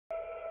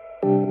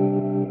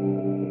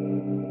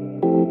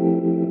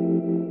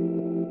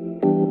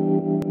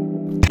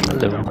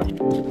對面。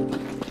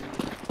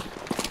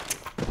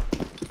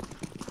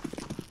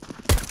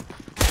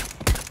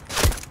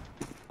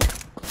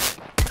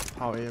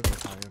炮 A 一個，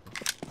炮 A 一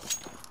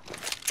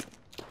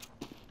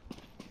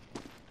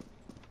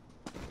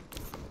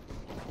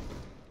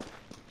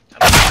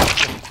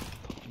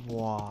個。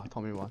哇，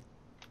湯面玩。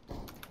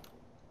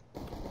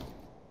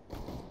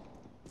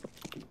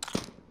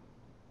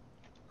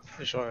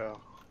你衰啊！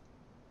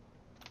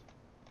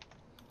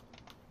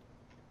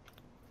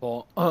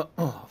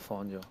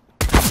放咗。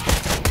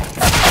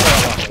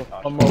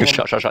要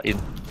shot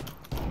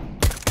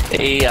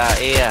in。A 啊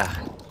A 啊！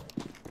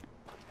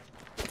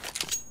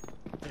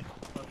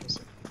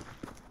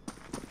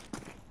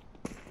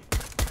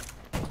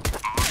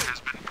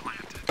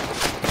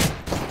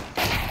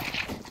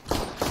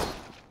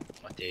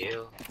我屌！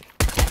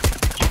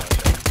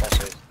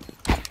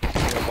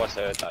波死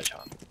咗大場，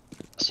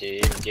錢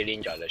唔知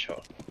黏咗你錯。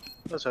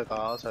一齊打，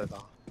一齊打。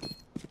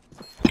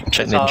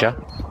Check ninja。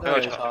一個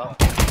炒。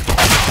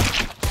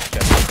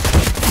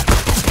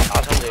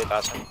打親你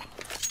打親。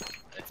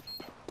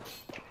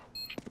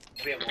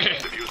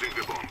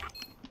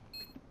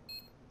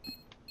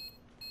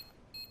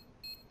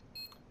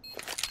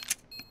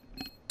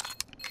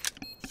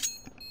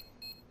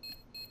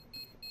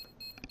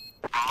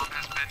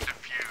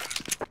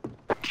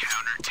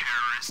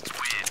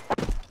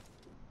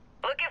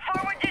Looking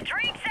forward to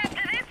drinks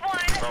after this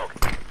one.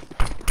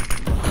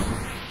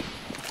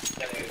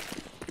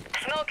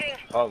 Smoking.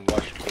 Oh,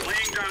 watch.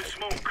 Laying down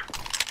smoke.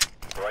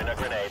 Throwing a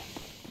grenade.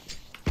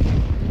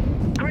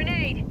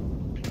 Grenade.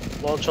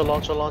 Launch. 好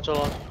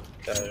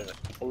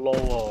low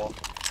喎。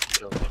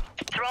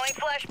 Throwing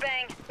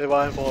flashbang. 呢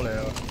班波嚟啊！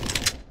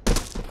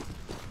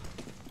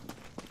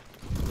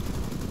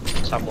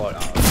三個人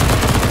啊！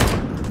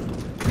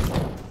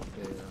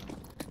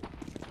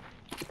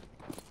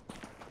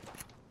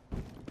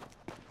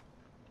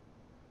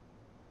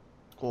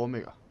過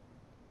未㗎？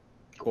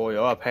過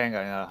咗啊 ，plan 緊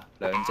㗎啦，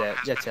兩隻，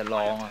一隻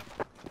long 啊。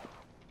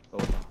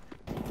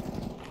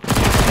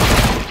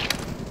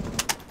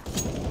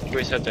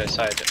Reset 隻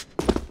side。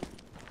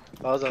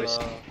打陣啦。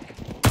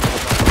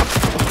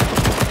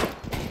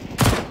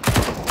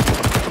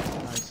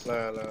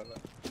嚟。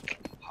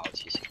好黐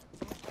線。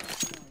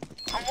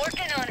I'm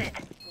working on it.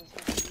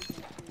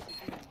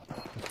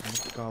 乜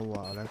鳩啊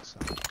Alexa？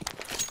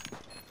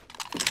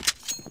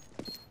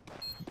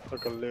 得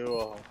個撩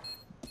啊！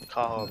卡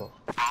喺度。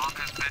Bomb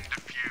has been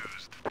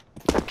defused.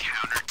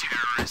 Counter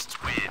terrorists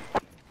win.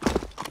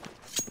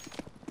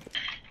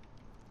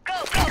 Go.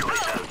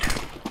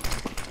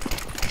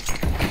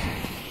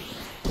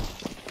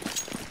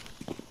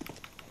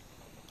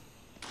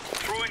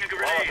 Throwing a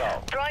grenade.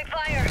 Throwing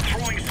fire.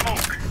 Throwing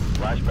smoke.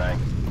 Flashbang.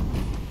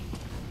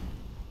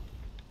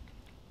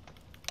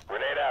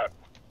 Grenade out.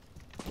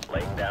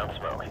 Laying down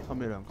smoke. 後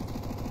尾兩個。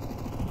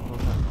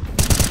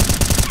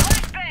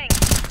Flashbang.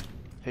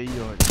 起咗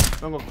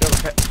佢，一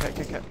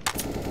個 cat。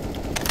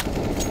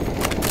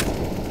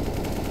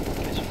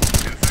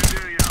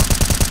 Incendiary out.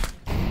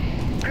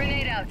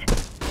 Grenade out.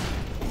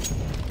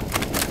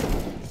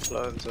 兩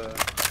隻。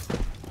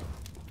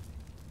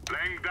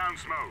 Laying down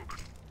smoke.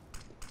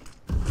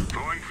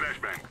 Throwing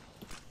flashbang.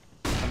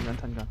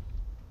 吞緊。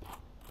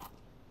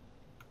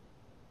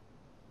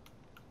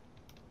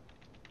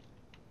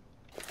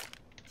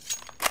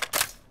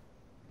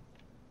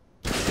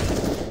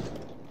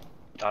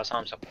打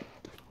30。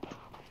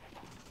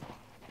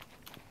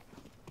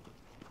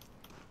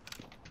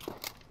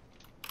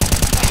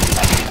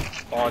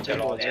幫我隻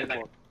攞隻嚟。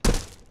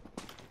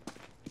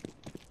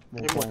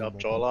啲門入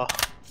咗啦。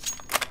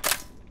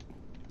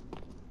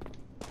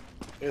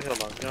呢條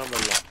欄杆咪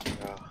落㗎。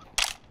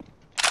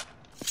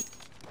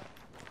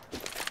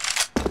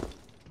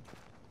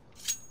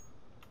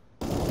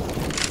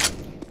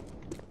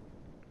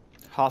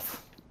half。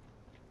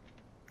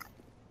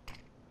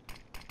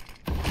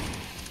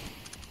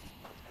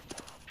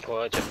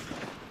過一隻。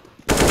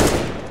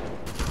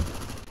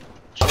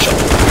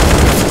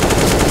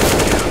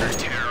Counter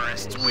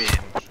terrorists win.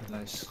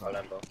 Nice。嗰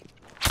兩波。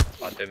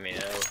我對面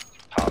喺度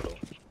跑路。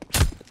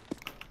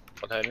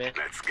我睇咩？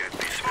 Let's get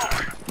this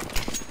smoke.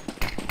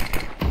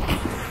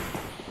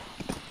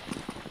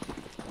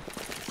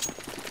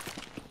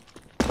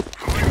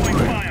 Throwing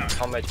fire.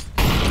 後尾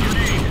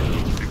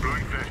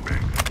Deploying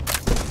flashbang.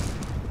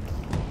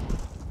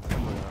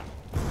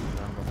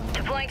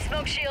 Deploying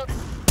smoke shield.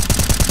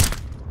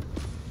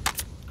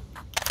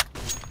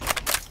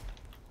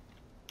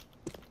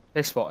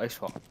 export。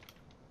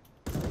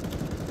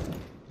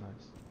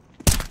 Nice。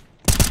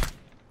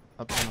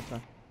up。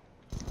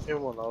英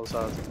門樓晒。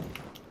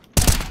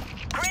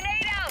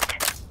 Grenade out.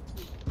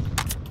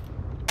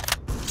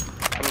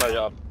 今日入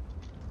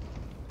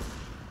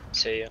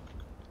4啊，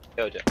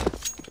有隻。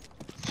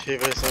黐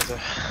飛晒隻。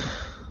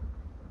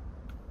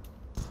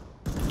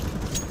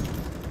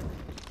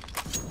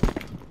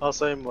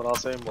四門。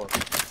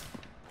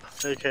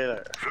AK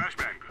嚟。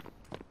 Flashbang.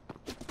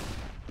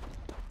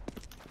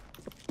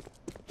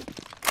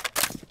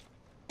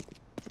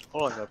 可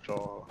能入咗。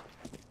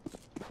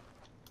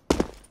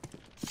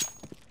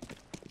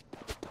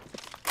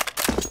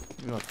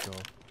入咗。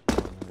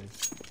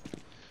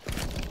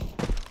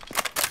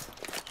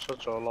出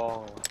咗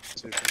long， 唔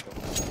知邊度。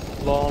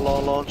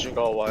long 轉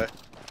個位。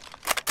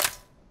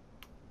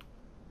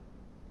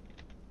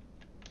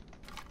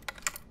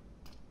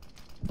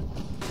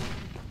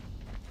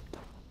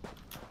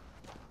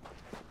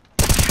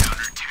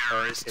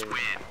Counter-terrorists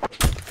win.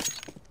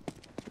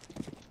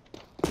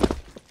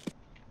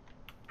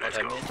 我睇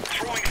咩？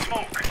 Throwing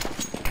smoke.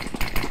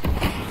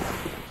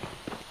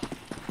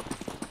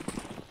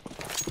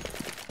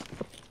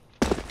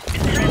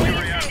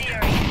 Incendiary.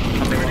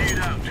 Grenade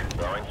out.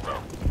 Throwing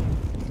smoke。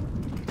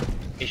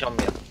呢上面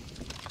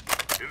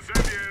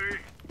Incendiary.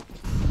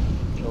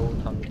 租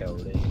吞夠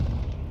你。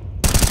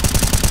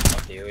我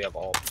屌有個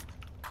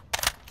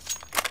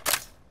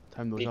睇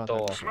唔到真係啲多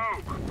啊！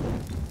 Smoke.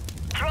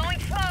 Throwing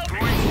smoke.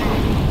 Throwing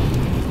smoke.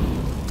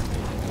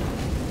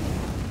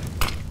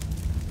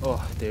 哦，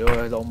屌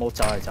你老母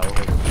走嚟走去，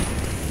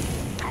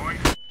 Throwing.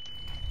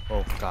 仆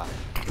街！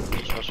你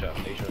出上，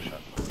你出上。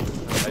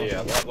係啊，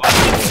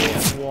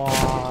哇！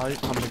係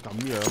咪咁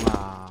樣啊？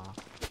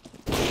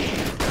出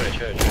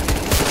嚟！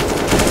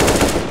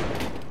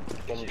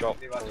工作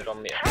咩？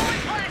 Throwing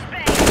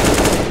flashbang.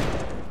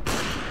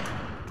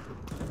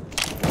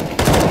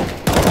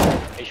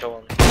 你衝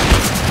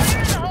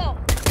Clear the hole.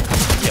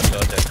 入咗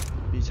隻。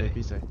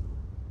 B 四，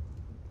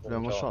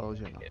兩個 shot 好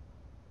似係嘛？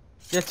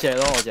一隻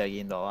咯，我淨係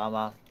見到啱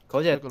啱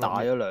嗰隻打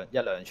咗一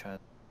兩槍。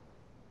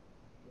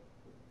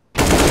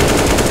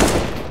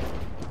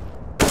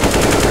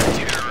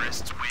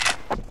 Counter-terrorists win.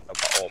 有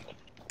把我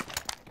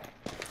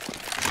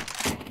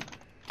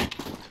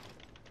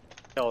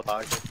因為我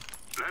打機，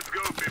 Let's go,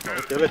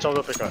 people. 屌你裝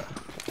咗俾佢，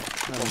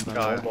咩解問題？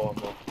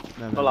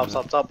冇個垃圾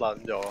執撚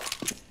咗，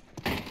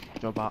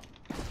仲有把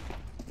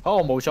好，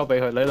我冇 job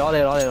俾佢，你攞。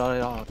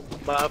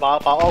唔係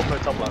把屋佢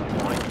執撚。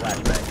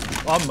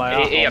我唔係啊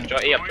A 入咗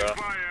Throwing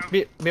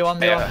fire.，mid one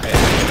係啊 mid one，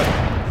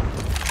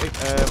係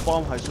啊，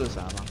幫喺 s u 係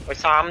嘛？喂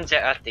三隻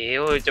啊！屌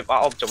佢隻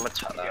把屋做乜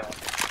柒啊？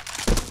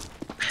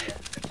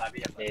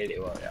咩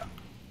料啊又？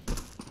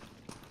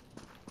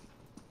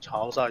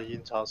炒晒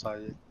煙，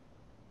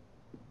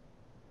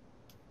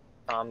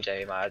三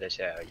隻買一隻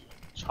42。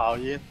炒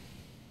煙。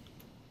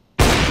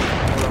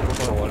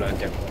做兩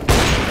隻。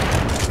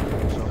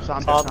三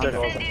隻。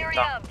 Incendiary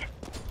out.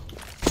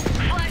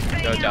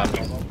 有 Flashbang 隻 out.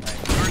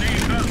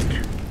 Grenade out.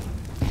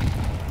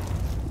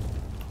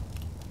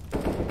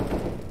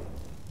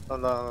 等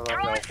有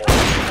火。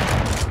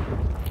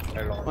係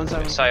龍。溫西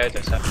西一隻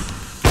西。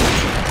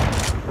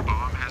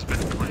 Bomb has been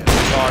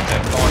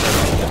planted. 多隻。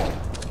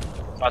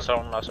拉手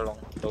龍。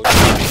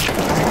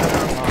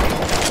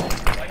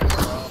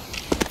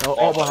有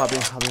op 啊，下邊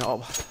有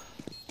op。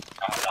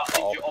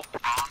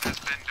 Bomb has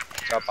been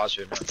defused. 加把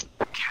船啦。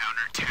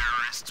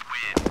 Counter-terrorists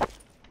win.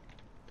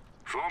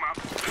 Form up.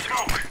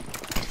 Smoke.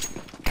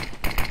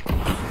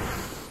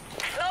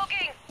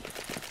 Smoking.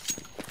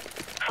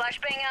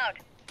 Flashbang out.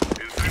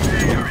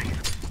 Incendiary.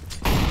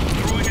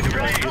 Throwing a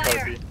Throwing grenade.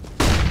 fire.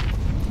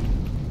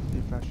 B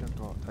flash 一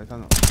個，睇身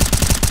啊！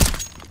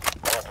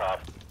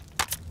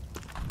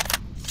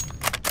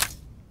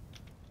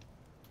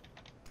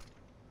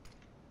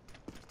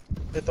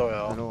呢度有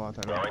睇到啊，睇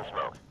到。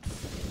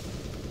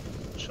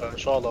上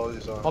short 咯，好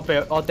似上。我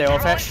掉個 Throwing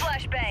flash，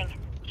 flashbang.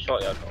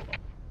 short 有個。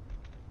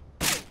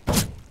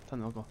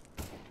吞咗一個。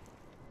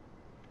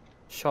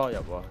 short 入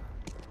喎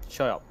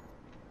，short 入。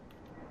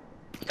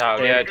但係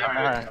呢一頭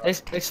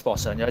export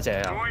上咗一隻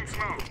啊 Throwing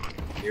smoke.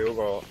 屌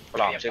個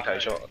藍色睇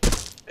short，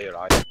你要奶。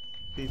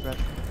 B flash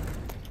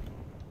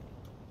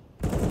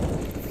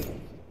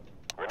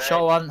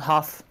 ，short one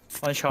half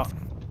one shot，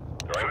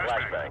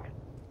 Flashbang.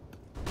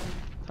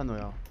 吞到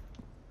有。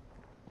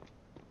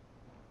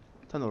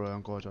吞到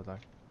兩個坐底。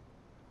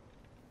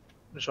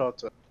 short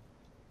啫。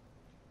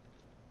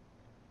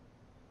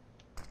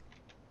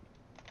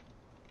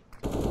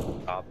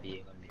打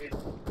B 咁樣。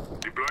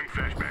 Deploying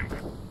flashbang.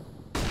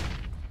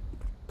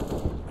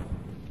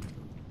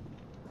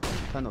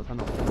 吞到。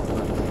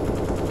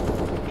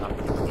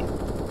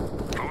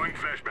 Throwing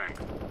flashbang.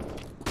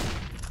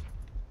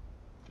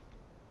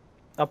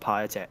 一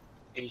排一隻，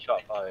 A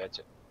shot 翻去一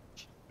隻。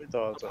呢度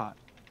有隻。排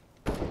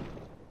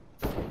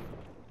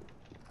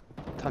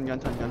吞緊，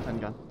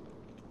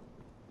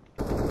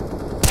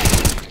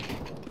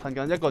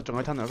一個仲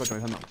喺吞落，一個仲喺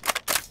吞落。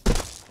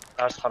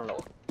 Last tunnel。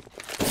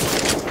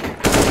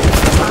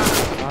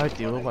唉，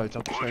屌佢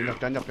執槍入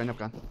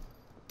緊。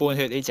半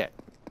血呢隻，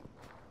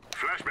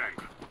 Flashbang.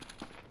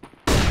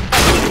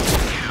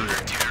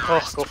 哦，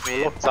個副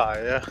碌仔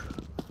啊！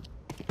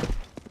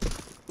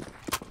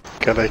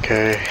吉利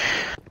K。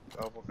搞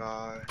仆街。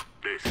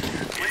 This is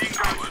laying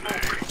down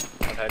smoke.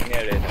 我睇咩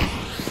嚟睇？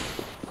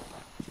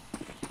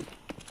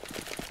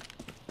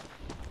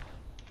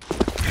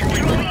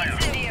 Throwing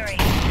incendiary.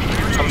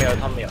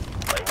 吞入。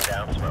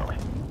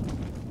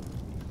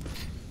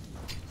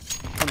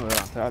吞到啦，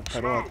睇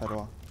到啊。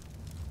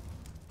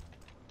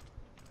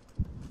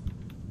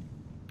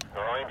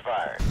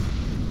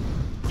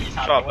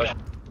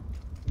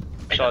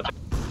 short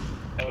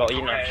落煙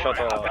啊 ，short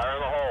到。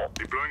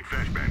 Deploying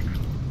flashbang.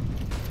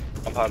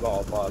 我派波，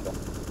我幫佢波。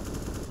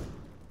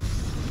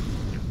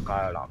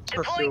加油男，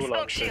 Deploying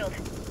smoke shield.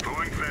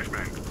 Throwing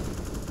flashbang.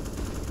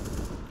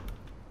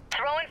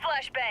 Throwing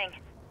flashbang.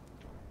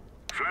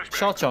 Flashbang.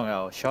 short 仲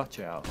有 short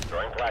仲有，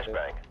 Throwing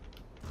flashbang.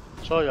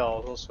 所有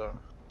我都想。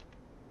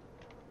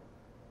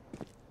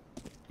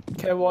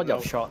 Cat wall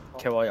入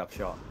short，Cat wall 入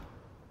short。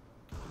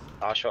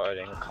打 shot 你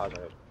應該卡咗。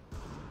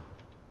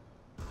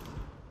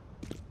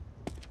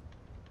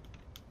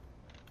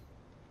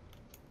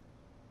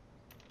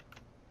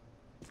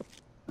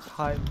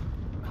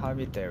 high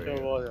mid area。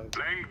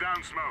 Laying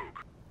down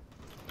smoke.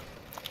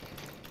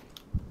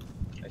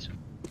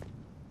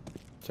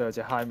 最後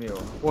隻 high mid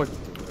喎，喂！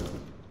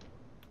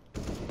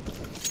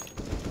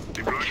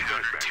 Deploying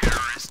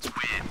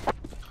flashbang.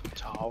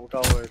 炒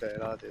鳩佢哋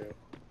啦屌！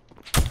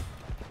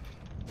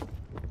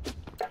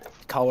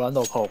扣撚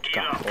到仆街，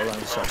好撚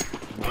熟，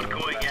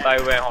 低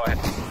rank 開，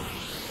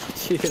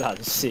黐撚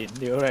線，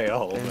屌你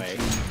老味，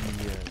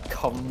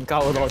咁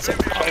鳩多隻，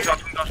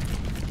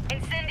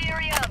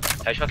 Incendiary up.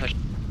 睇出睇。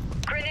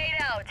 Grenade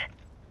out.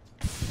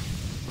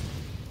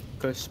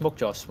 佢 smoke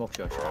咗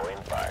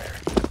Throwing fire.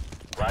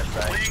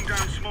 Flashbang. Laying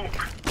down smoke.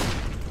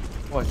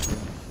 喂，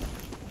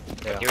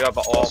屌有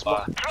把我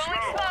把。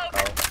 Throwing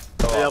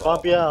smoke. 你入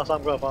翻 B 啊，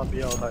三個入翻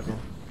B 啊，我睇到。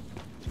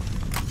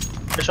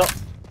你 shot，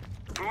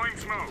 Throwing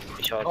smoke.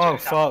 你 shot。哦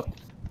fuck，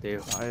屌，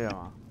哎呀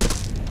嘛，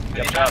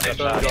入西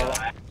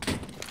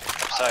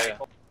嘅。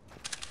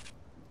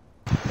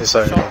你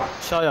衰。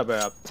 short 入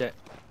嚟入隻，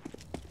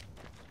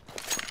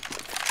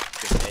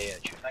全 A 啊，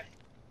全 A。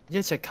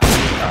一隻球，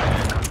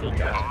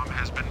 Bomb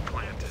has been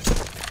planted.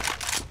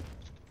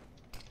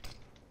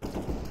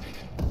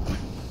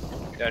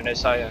 讓你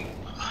西啊！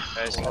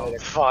你西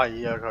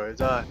廢啊佢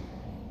真係。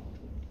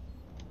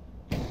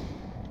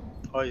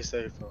可以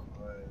save 啊！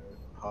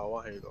下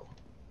彎氣度。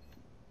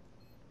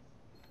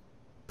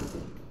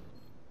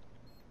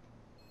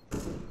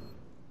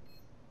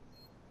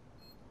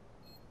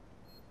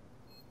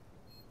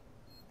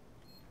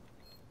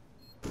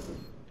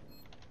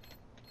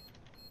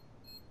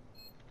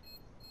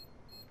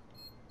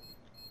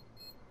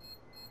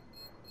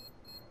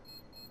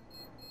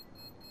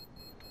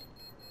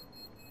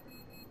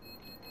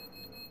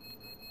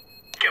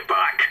 Get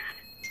back.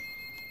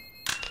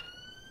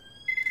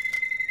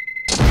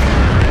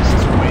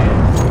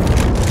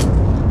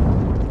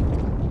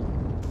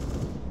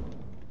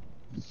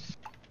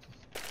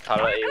 睇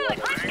啦 A 1。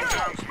 Laying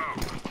down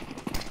smoke.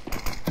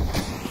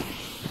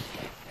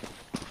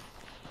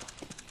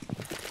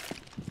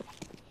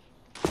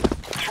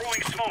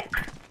 Throwing smoke.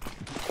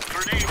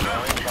 Grenade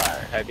out.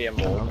 睇邊有冇？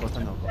兩個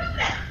真有個，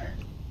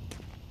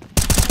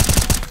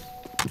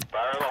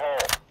 Fire in the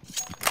hole.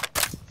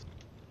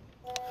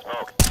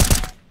 Smoke.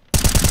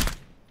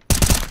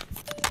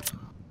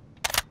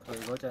 佢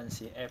嗰陣時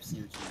Apps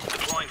要住，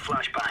 Deploying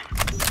flashbang.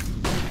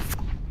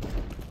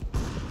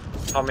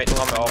 後面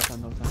我咪我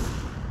真都真，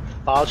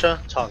打槍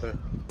查佢。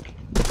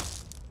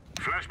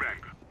 Flashbang.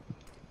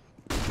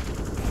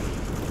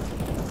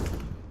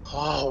 哇！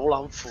好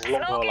撚苦碌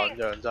啊，撚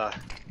樣真係。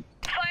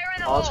 Fire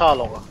in the 打 hole.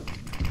 76啊！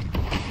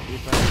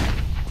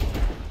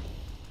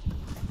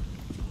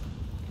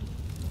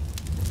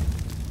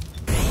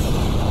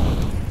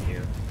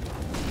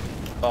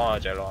幫我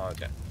隻，攞我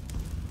隻。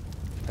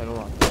睇到話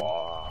哇！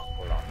好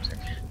藍色。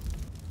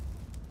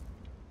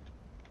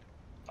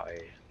係。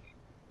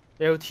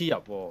 LT 入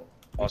喎，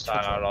落晒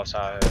啦，落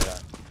晒去啦，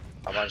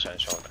打翻上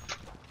鎖。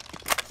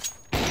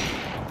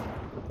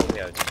咁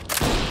又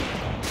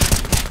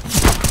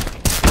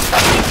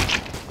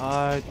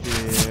唉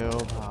屌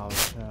炮槍，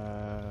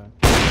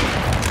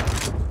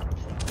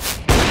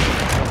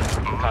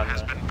近啦，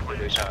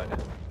會上嘅。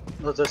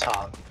我真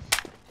殘。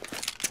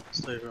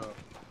死啦！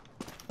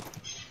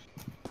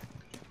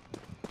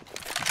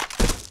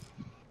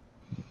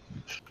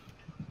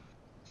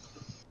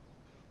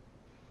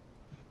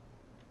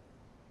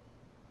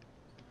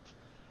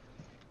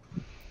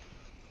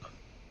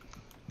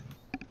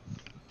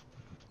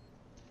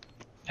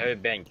睇佢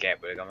俾人夾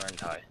你咁樣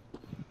睇。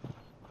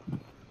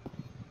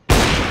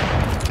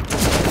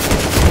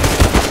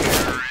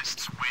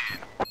 Terrorists win.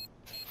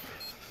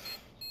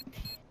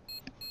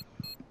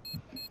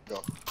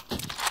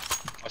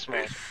我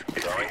smoke。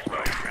 Throwing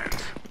smoke,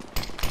 friends.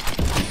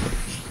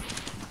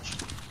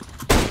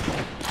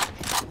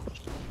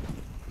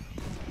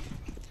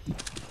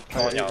 我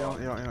有。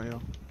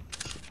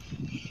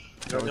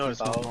有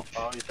打，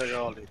而家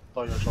有連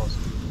多咗錯事。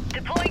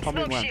 Deploying 後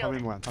面 smoke 冇人，後 shield.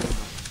 面冇人，後面冇人，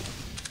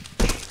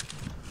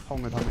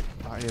空嘅後面，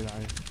打 A 打 A，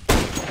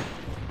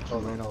做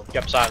尾度，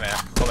入晒未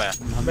啊？過未啊？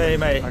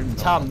未，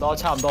差唔多啊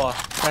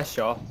 ，flash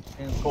咗，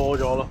過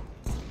咗咯。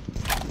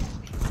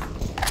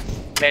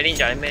咩鏈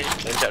仔？咩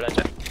兩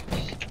隻？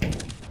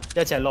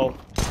一隻 low，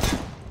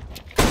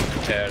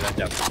兩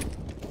隻。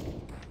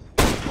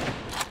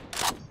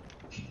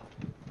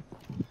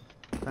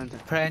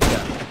 plan 嘅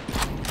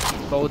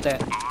low dead，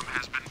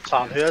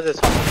 殘血一隻殘。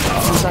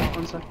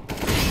分身，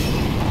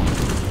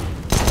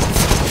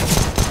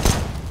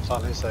殘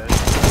血死。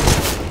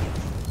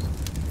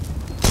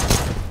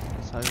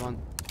西溫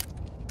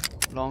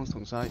，long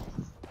同西，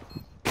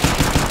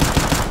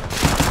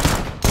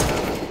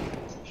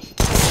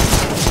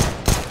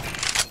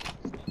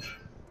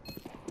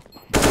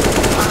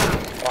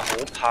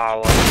差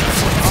喎。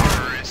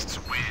 Terrorists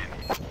win.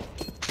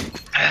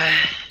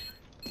 唉，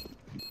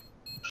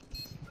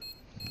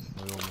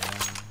 我用咩？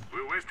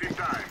 We're wasting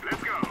time.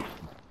 Let's go.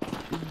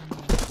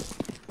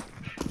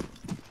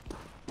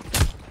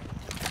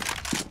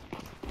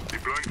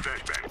 Deploying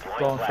flashbang.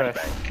 Long flash。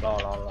攞。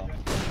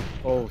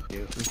哦屌！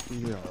你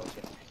知啊？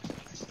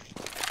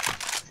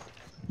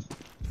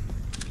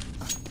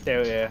掉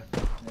嘢。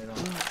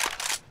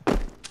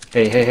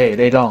Hey,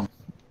 lay down.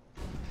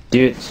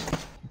 Dude.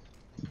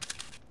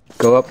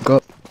 Go up, go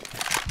up.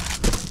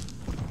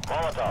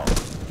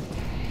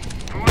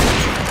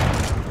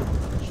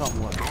 Shot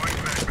冇人。 Deploying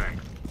flashbang.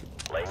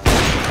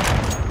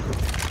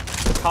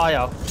 卡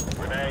有。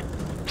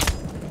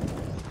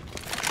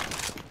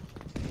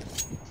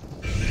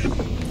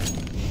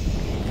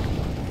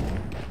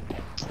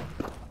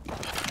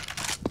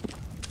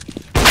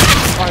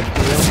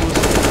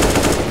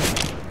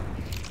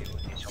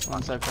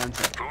 One side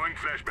planted. Deploying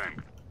flashbang.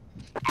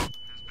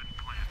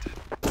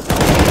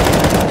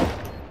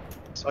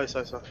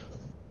 衰。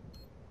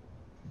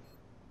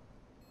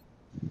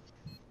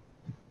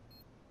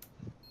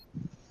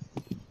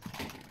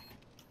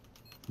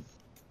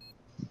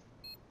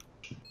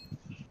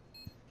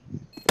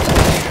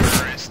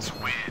 Terrorists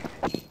win.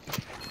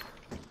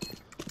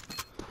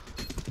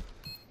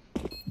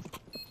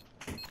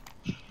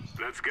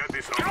 Let's get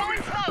this over Throwing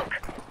with. smoke.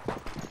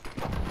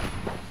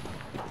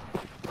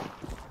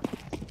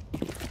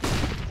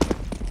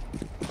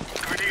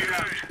 Grenade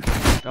out.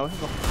 有一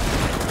個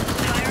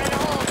Fire in the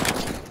hole.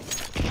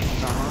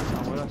 站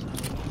回啦，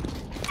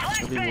嗰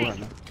邊冇人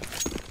Flashbang. 啦。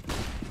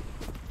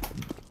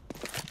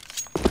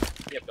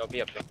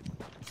入咗。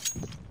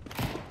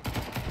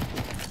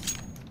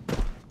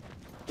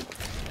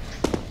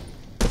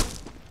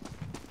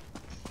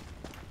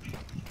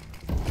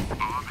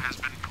 Bomb has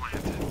been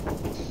planted.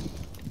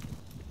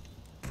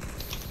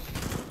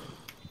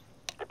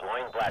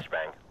 Deploying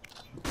flashbang.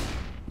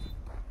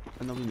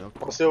 看到邊有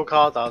個？燒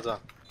卡打咋？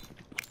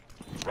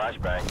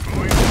 Flashbang.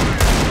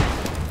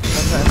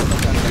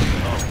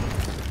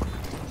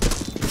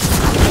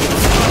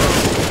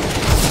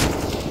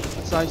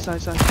 Side.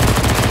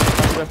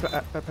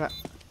 Back.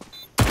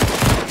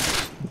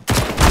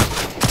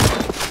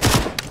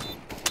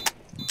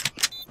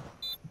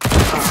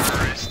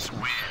 Terrorists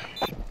win.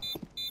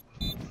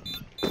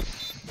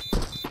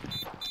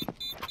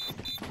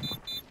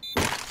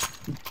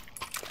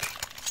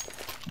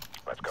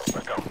 Let's go.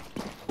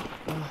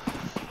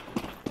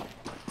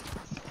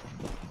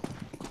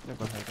 一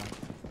個睇緊。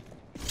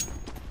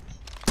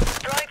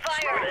 Throwing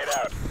fire. Grenade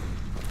out.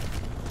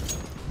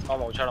 我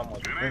冇出。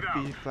 Grenade out. FB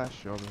flash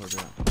咗俾佢哋。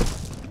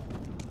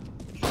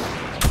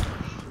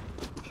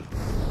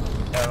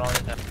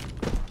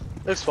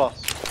 Xbox。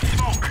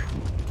 Smoke.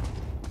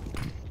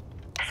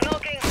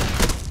 Smoking.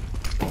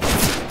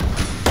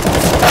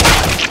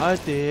 唉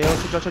屌！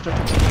出咗。做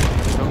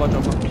過。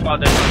我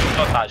哋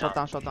出大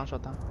shot 場。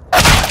 down。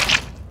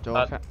做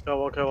OK。 Kill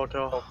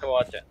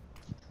我一隻。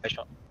喺出。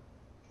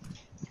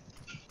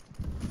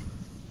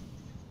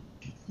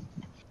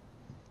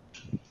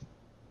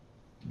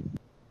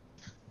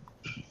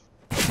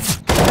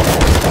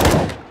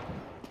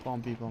幫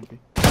B。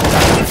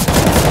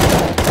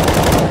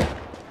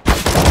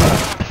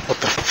 What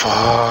the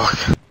fuck？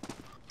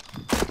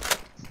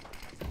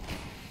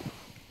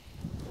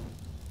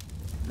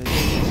 你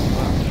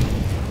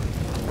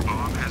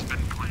Bomb has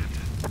been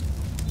planted.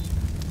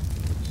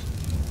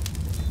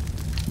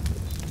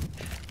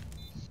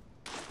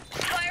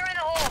 Fire in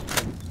the hole.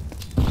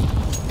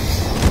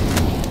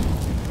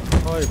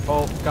 Oi,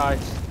 both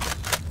guys.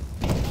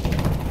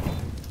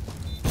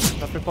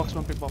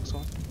 big box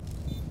one.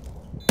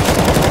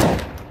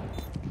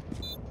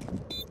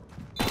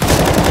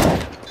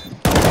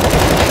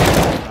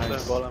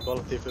 Nice. 兩個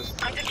defuse。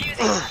 I'm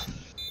defusing.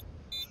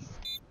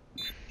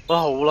 哇，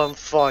好撚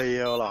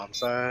廢啊！個藍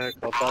色，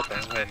我揸頂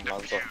係唔撚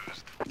熟。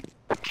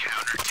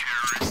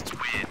 Counter-terrorists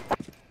win.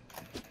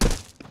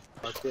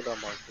 我知道。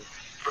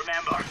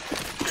 Remember,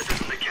 this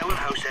isn't the killer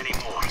house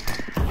anymore.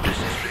 This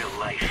is real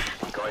life.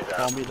 Going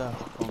放 down. mid 啦，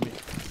放 mid。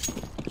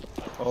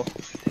 好。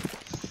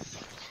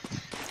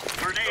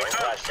 Grenade Throwing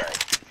out. flashbang.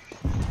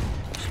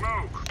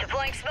 Smoke.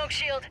 Deploying smoke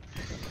shield.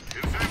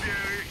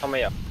 Incendiary. 後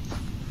尾入。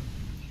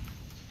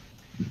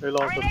你攞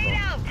出 Grenade 咗。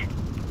 out.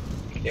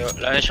 屌，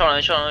兩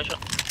槍，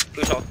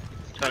標錯，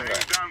槍 Laying 嘅。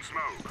 down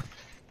smoke.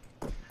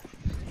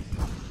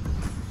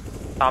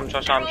 三槍。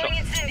 Throwing 真係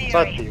incendiary.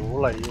 屌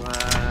你咩？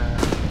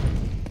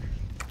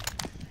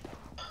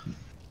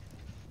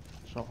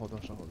 shot 好多。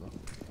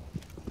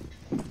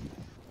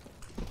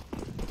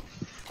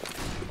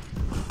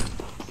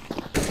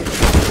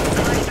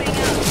 Flashbang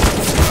out.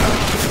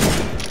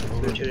 好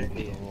似呢啲。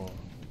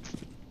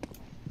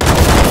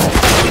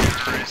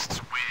 Terrorists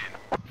win.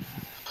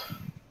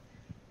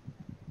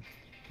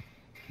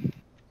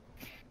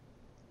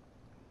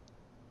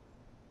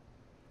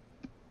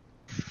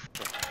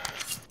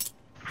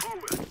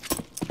 Forward.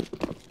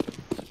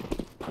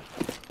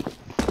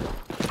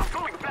 I'm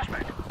throwing a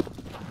flashbang.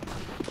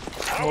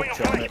 Throwing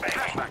a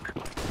flashbang.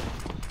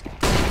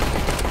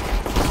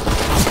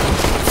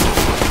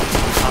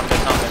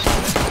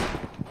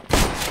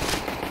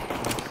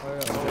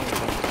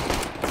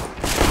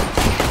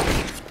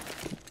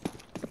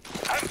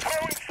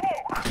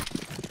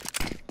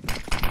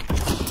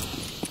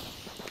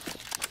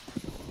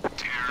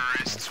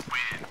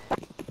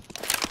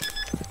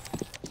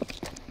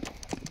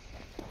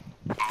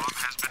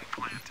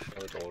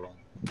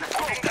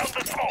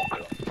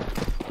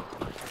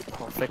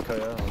 flick 佢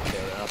啦，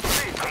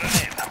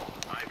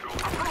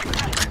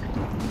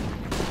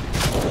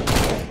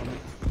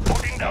我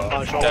掉啦。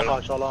快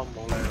咗啦，唔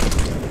好理啦。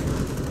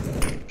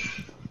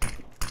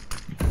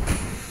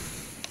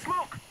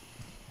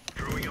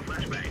 Throwing a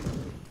flashbang.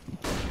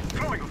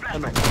 Throwing a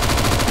flashbang.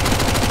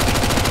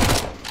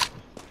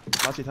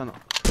 打次吞啊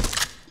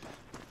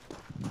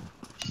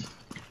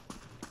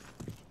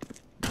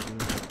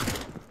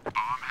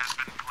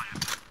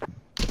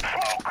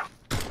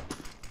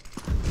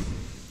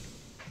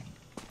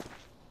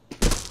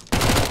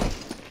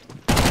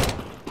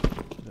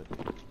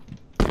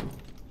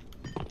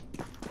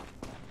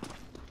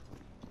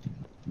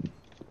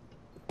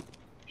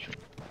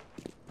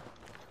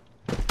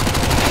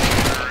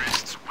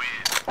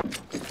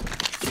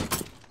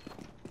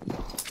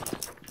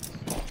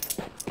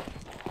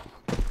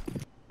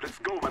！Let's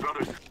go, my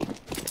brothers.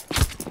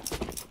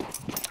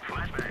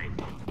 Flashbang.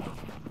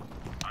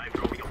 I'm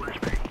throwing a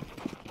flashbang.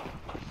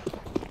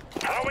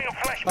 Throwing a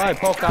flashbang. 唉，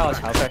仆街我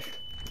炒飛。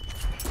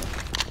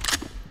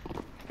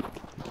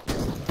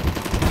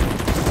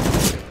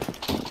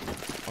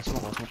我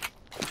smoke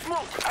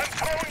Smoke. I'm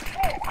throwing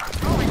smoke.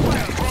 Throwing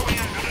fire. Throwing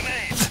a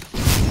grenade.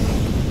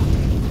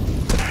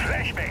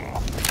 Flashbang.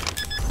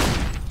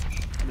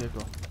 呢個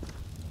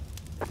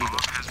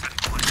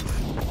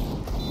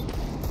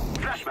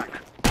Flashback.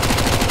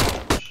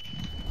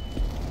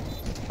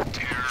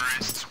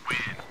 Terrorists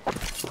win.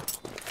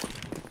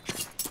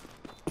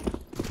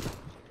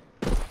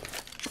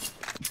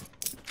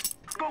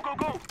 Go, go,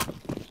 go.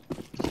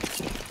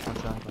 發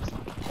生。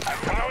 I'm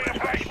throwing a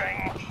flashbang.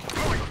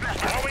 Throwing a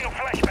flashbang. Throwing a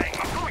flashbang.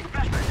 I'm throwing a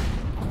flashbang.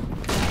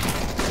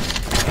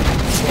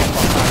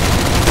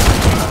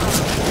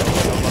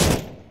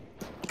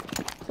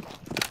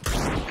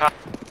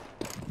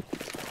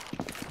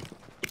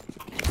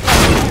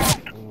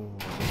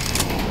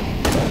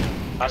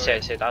 打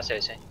射射，打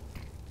射射。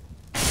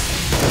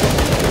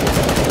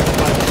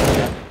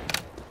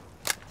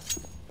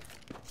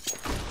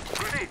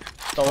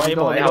到 A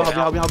門後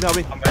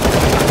邊。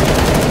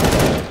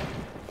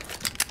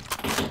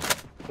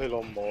你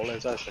老母，你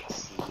真係食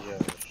屎啊！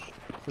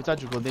佢揸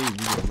住個 name 唔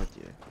知做乜嘢。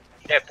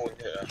一係半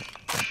血啊！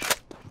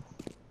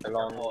你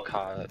long 卡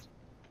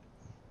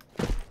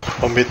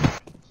後面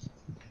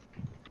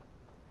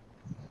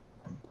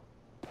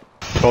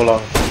高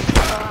浪。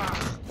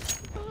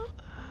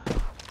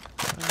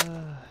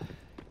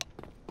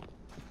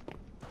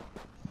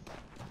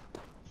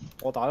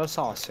我打咗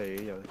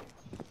34有。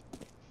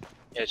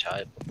一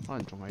踩。可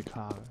能仲喺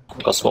卡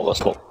嘅。個 smoke 個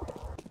smoke。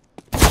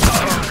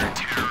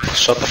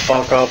 Shut the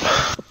fuck up！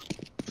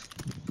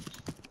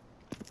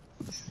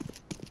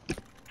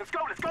 Let's go,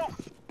 let's go.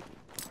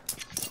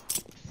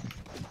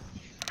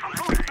 I'm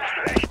throwing a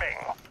flashbang.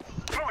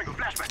 Throwing a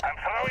flashbang. I'm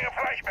throwing a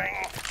flashbang.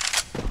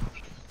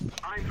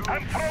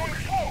 I'm throwing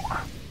smoke.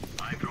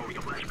 I'm throwing a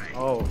flashbang.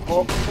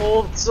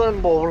 我真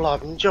係冇撚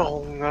用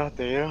啊！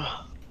屌！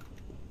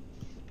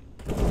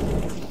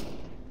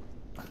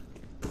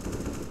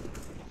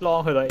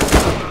 long 去到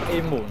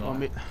A 門喎。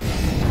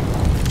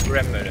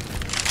ram 佢哋，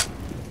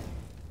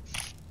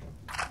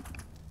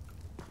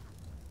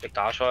你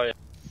打出去。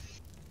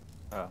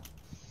係啊。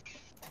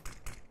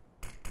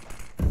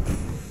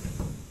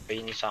俾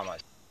煙閂埋。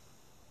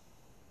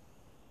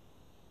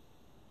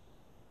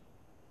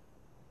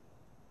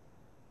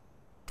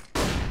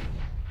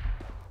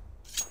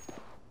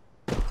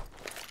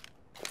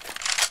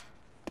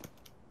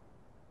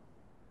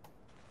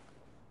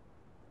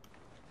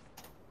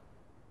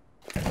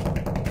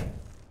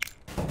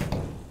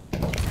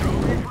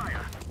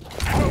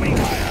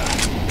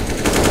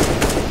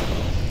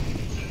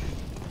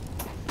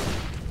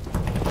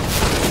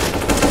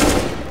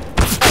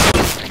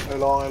你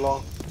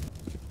浪。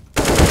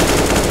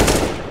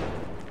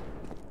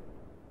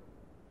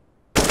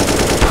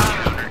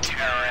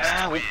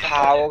好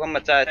炮啊！今日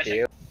真係屌。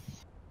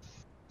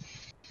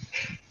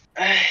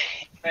唉，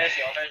咩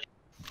事我咩事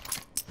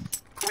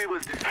We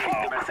will defeat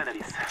the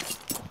mercenaries.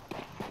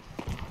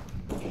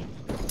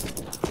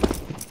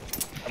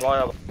 有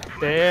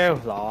屌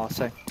嗱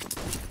聲，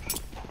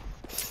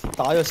打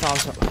咗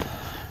30。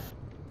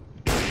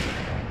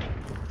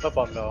得笨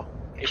咗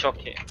 ？A shot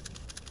嘅。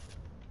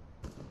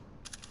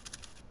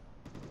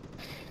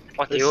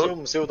我屌！燒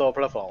唔燒到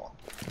platform 啊？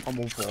我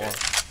冇火啊！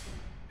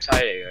犀利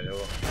嘅啫喎！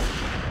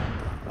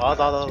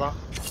打！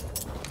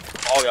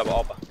我入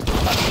啊！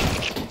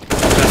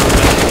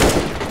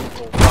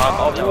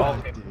我入。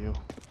屌！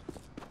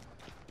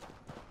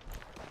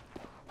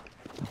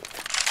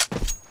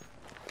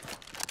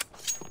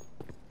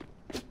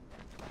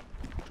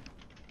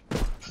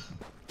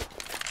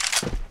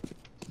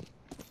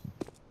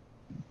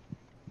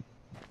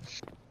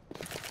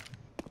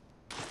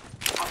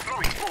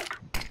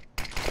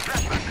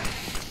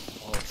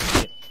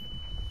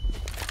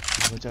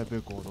 佢真係俾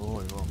佢過到去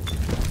喎。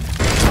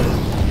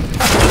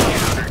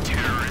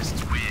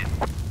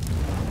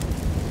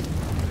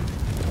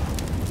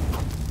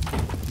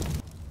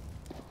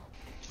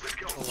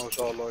我再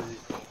攞呢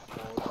個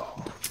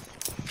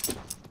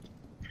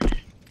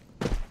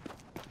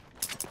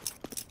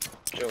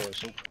最後先。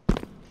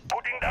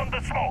 Putting down the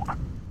smoke.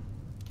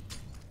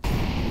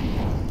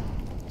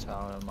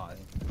 炒兩埋。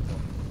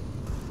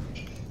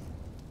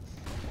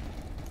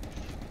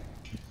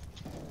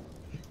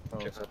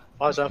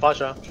快上快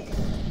上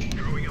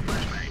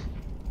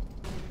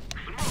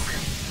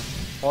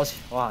我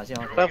行先，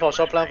 ，plan for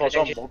shot，plan for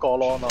shot， 唔好過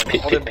long 啦，我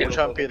哋冇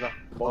槍邊啊，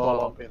唔好過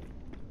long 邊。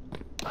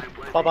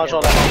翻返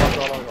shot 啦，翻返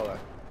shot 啦，過嚟。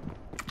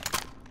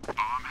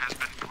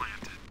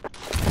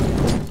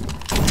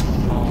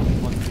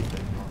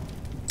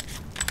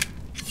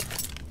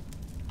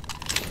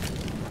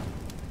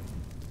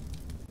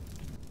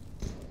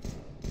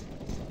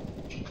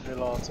你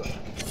攞就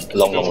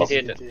龍龍龍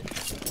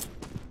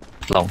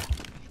龍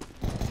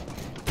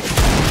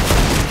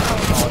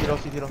CT 咯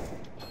CT 咯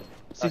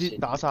 ，CT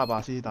打沙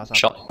吧 CT 打沙。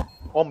 shot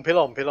我唔撇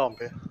咯，唔撇咯，唔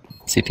撇。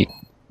 CT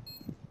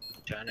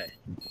上嚟，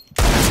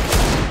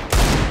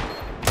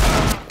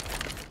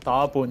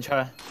打半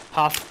槍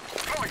half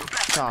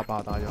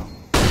 38打咗。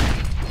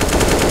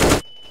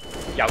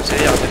右少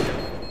右少。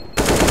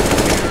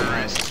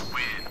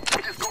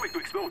 It is going to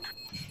explode.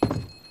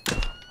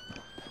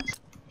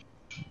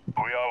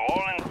 We are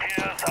all in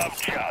peers of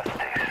justice.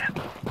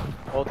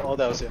 我哋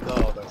有線啦，我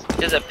哋有線。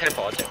一隻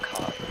paper 一隻卡。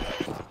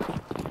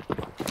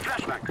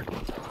 Flashback.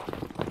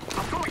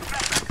 I'm going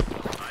flashback.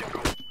 I'm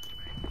going.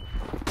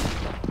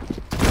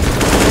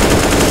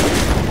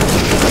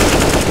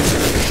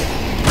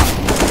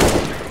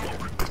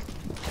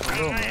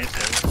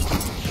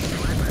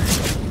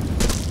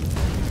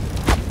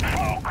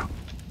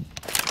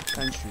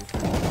 看区。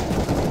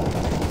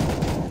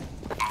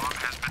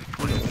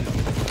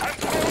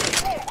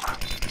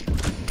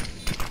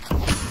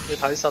你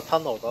睇實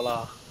tunnel 得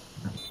啦。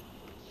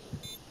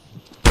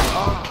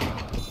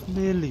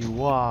咩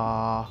料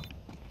啊？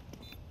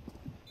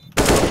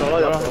入咗啦，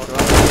入咗啦。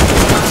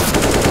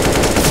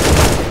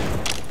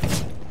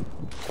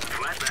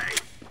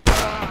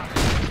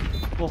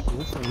 哇，好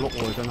富碌喎，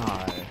真係。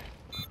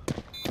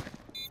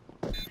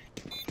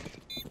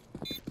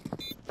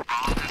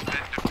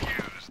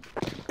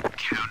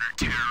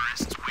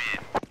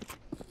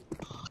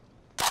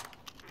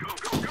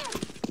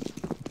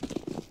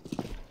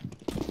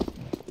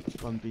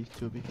1 B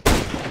 2 B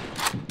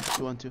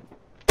 2 1 2，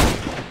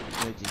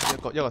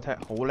一個踢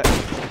好叻，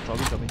左邊，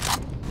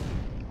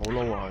好撈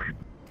啊佢。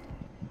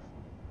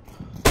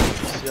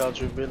試下轉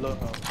邊啦。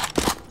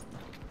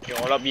用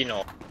我粒煙我。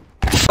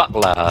 得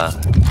啦，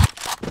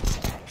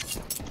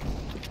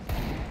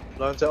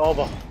兩隻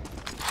off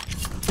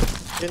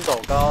邊度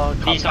加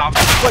D3，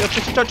喂，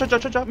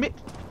出咗搣！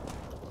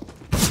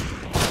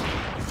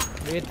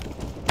 mid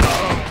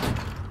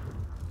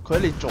佢喺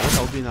你左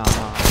手邊啊！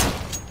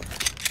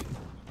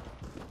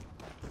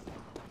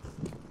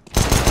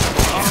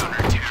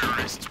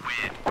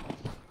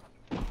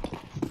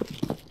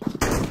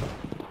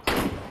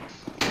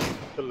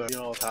佢兩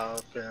邊我睇下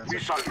邊 We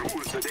shall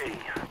rule today.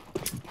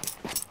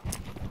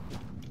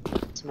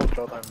 smoke 咗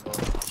睇唔到。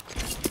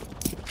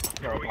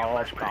又跑我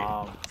打。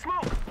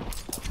 Smoke.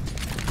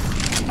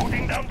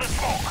 Putting down the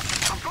smoke.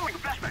 I'm going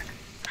flashback.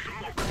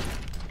 Smoke.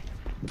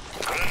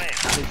 Grenade.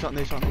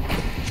 你 shot。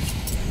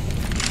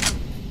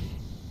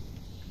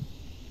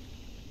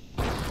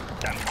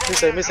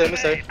 咩死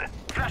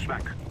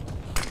Flashback.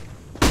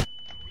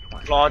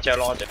 攞一隻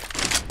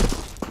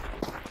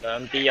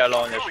兩 B 啊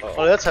攞隻錯。我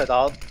哋一齊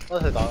打。喂，啊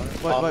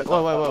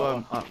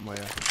唔係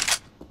啊。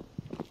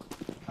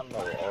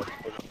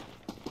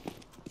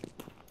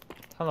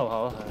 吞路口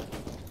係。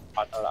拍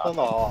得啦。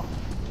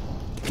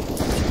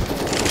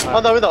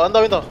under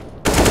window。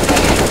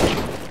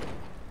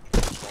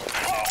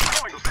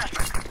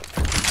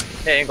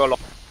聽個落。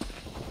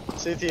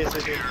CT。係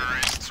啊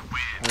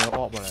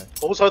 ，op 啊你。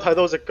好彩睇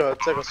到隻腳，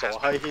即係個傻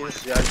閪牽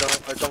士喺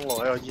中路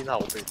喺個煙後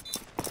邊。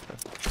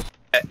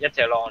一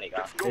隻 long 而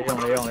家。你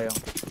用。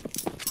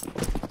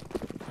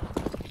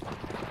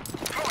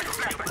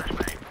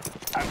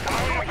 I'm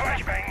throwing a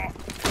flashbang.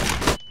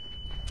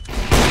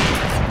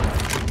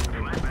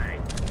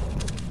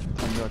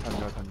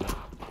 褪咗。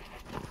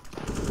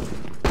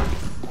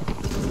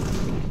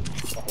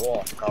好啊，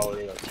夠呢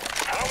個。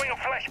 Throwing a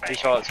flashbang. 啲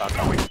錯殺夠。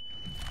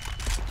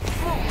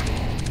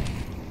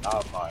打入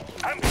快。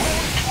I'm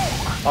throwing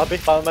smoke. 打邊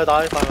快咪打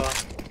快嘛。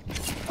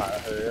係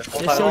佢。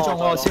你燒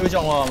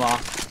中喎係嘛？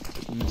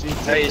唔知。西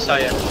啊！攞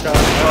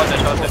隻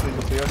錯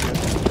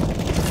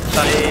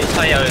西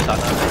有隻神啊！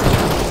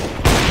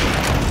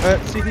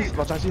 CT 落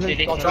晒 CT。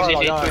落咗。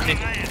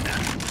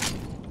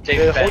你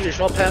好似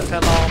short pan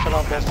啦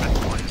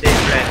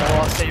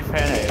safe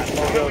plan 嚟嘅。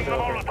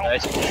 OK。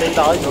四打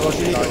有個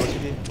CT。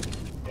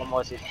咁我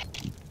先。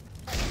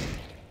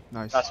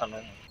Nice。加10蚊。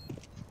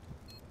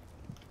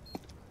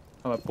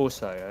係咪 boost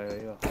嚟嘅呢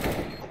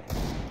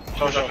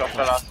個？錯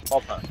得啦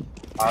 ，open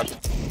打住。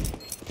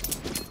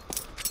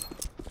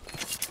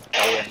有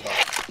用㗎。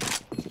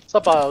失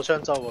敗有槍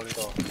周喎呢度。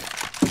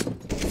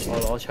我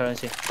攞槍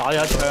先，打咗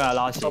一槍啊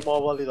last。執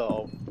波呢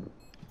度。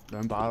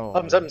 兩把咯。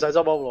唔使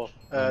執波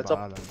喎，執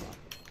兩把。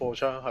步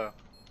槍係啊。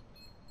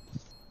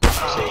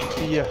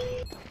 B 啊。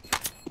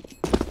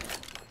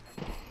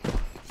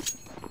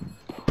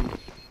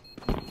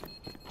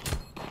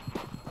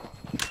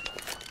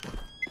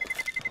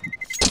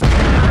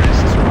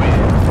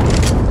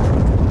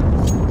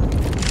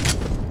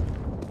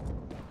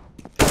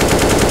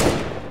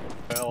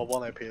係啊，我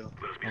幫你片。 OK，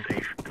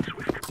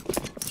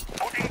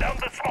 Putting down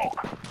the smoke.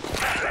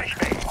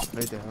 Flashbang.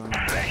 你哋啊，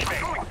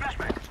 Flashbang. Throwing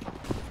flashbang.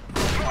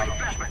 Throwing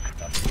flashbang.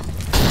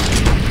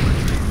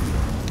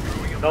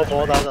 有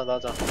火，等陣。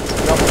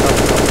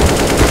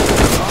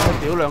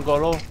屌兩個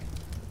咯，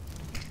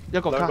一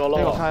個卡，兩個咯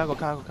一個卡，一個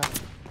卡，一個卡。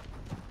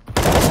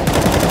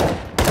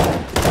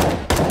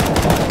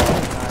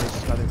nice，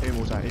 搞掂 A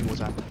冇晒 ，A 冇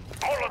晒。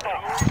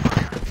 Molotov.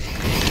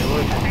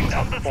 Putting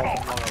down the 幫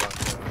smoke. 幫嘅兩個。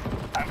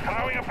 I'm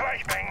throwing a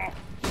flashbang.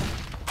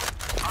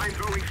 I'm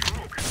throwing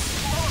smoke.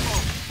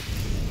 Molotov.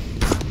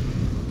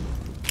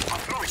 I'm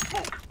throwing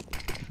smoke.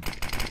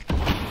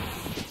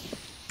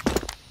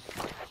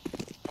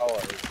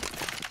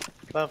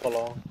 單火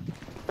龍。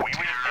 We will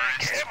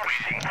take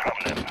everything from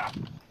them.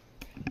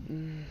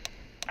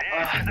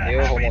 This is a屌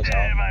好 happy 冇手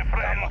day, my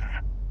friends.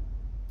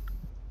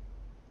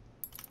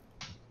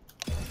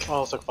 我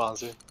食飯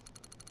先。